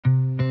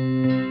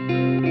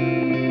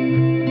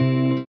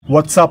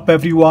What's up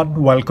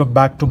everyone, welcome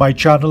back to my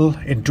channel.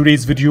 In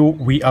today's video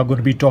we are going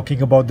to be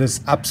talking about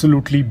this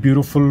absolutely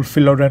beautiful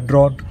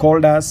philodendron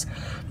called as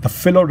the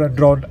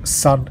Philodendron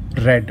Sun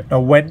Red.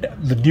 Now when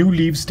the new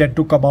leaves tend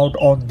to come out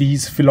on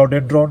these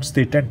philodendrons,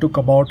 they tend to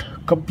come out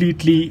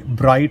completely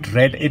bright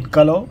red in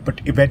color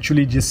but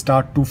eventually just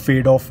start to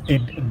fade off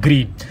in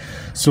green.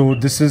 So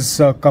this is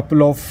a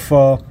couple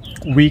of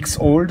weeks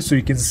old, so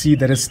you can see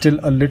there is still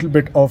a little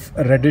bit of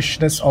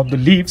reddishness on the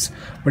leaves,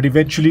 but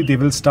eventually they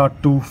will start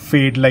to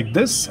fade like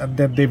this and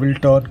then they will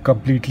turn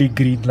completely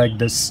green like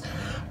this.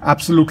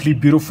 Absolutely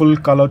beautiful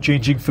color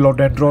changing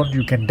philodendron.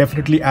 You can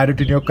definitely add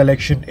it in your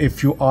collection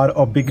if you are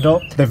a beginner.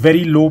 They're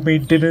very low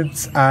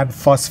maintenance and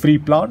fuss free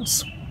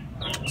plants.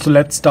 So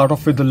let's start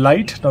off with the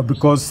light. Now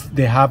because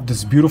they have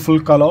this beautiful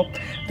color,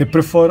 they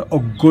prefer a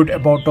good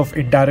amount of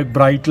indirect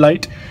bright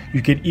light.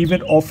 You can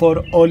even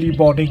offer early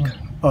morning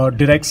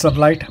direct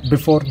sunlight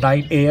before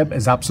 9 AM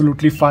is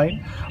absolutely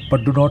fine,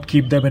 but do not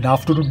keep them in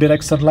afternoon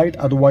direct sunlight,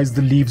 otherwise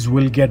the leaves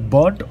will get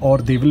burnt or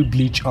they will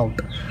bleach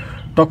out.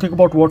 Talking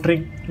about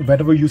watering,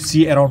 whenever you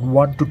see around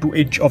 1 to 2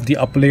 inch of the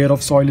upper layer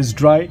of soil is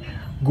dry,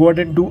 go ahead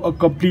and do a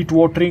complete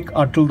watering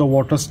until the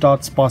water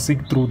starts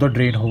passing through the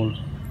drain hole.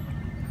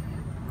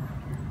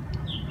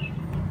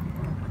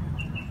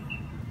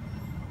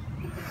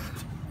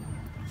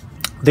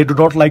 They do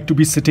not like to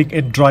be sitting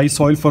in dry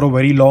soil for a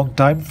very long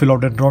time.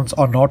 Philodendrons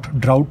are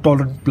not drought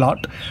tolerant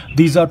plant.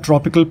 These are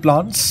tropical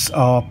plants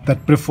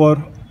that prefer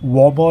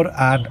warmer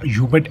and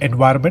humid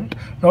environment.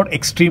 Not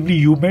extremely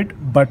humid,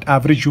 but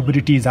average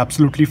humidity is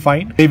absolutely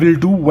fine. They will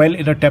do well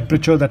in a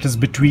temperature that is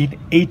between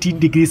 18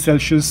 degrees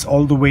Celsius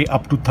all the way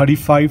up to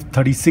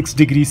 35-36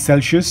 degrees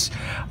Celsius.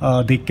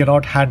 They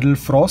cannot handle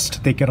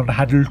frost. They cannot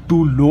handle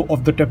too low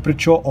of the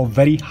temperature or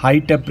very high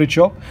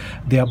temperature.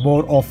 They are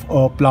more of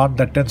a plant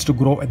that tends to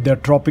grow in their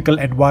tropical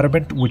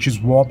environment, which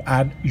is warm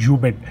and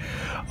humid.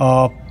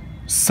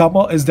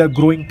 Summer is their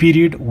growing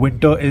period.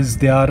 Winter is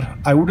their,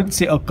 I wouldn't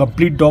say a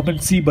complete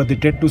dormancy, but they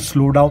tend to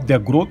slow down their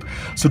growth.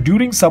 So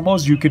during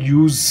summers you can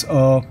use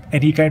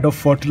any kind of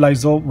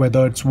fertilizer,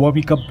 whether it's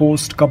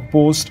vermicompost,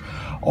 compost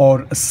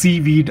or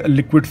seaweed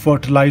liquid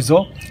fertilizer.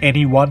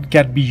 Any one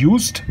can be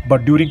used,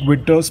 but during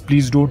winters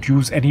please don't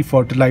use any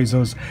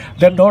fertilizers.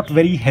 They're not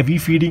very heavy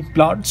feeding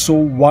plants, so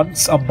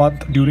once a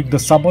month during the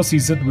summer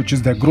season, which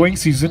is their growing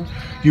season,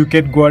 you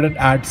can go ahead and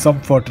add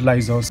some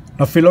fertilizers.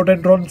 Now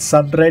Philodendron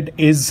Sun Red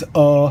is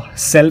a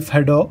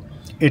self-header.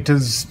 It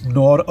is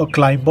nor a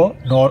climber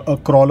nor a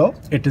crawler.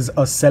 It is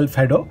a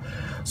self-header.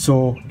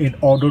 So in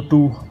order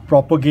to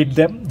propagate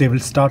them, they will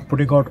start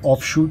putting out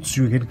offshoots.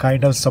 You can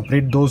kind of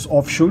separate those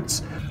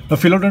offshoots. The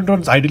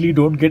philodendrons ideally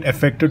don't get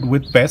affected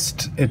with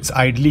pests. It's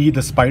ideally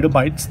the spider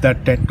mites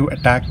that tend to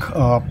attack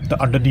the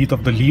underneath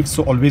of the leaves.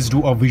 So always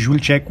do a visual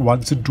check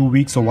once in 2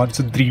 weeks or once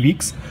in 3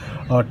 weeks.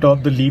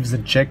 Turn the leaves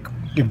and check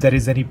if there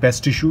is any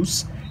pest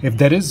issues. If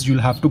there is,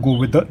 you'll have to go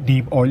with the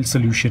neem oil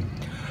solution.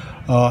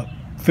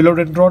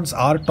 Philodendrons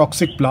are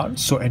toxic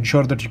plants, so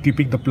ensure that you're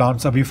keeping the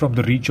plants away from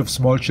the reach of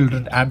small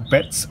children and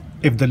pets.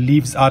 If the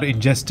leaves are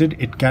ingested,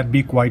 it can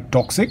be quite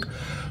toxic,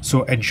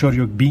 so ensure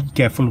you're being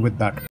careful with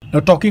that. Now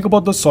talking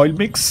about the soil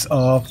mix,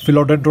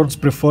 philodendrons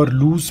prefer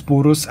loose,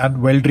 porous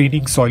and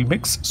well-draining soil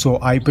mix. So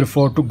I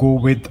prefer to go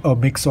with a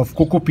mix of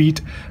coco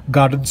peat,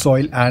 garden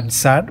soil and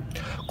sand.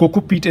 Coco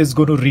peat is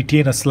going to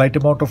retain a slight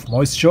amount of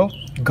moisture.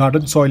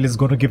 Garden soil is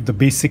going to give the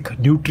basic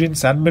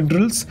nutrients and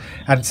minerals,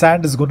 and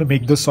sand is going to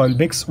make the soil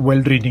mix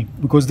well-draining,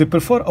 because they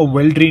prefer a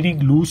well-draining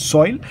loose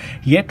soil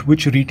yet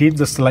which retains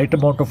a slight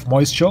amount of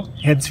moisture.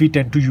 Hence we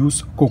tend to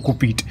use coco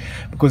peat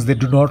because they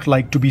do not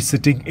like to be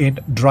sitting in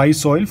dry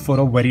soil for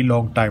a very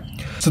long time.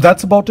 So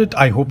that's about it.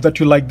 I hope that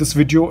you liked this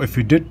video. If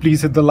you did,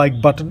 please hit the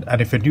like button, and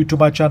if you're new to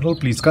my channel,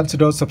 please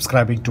consider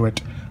subscribing to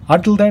it.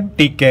 Until then,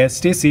 take care,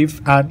 stay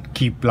safe and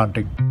keep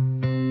planting.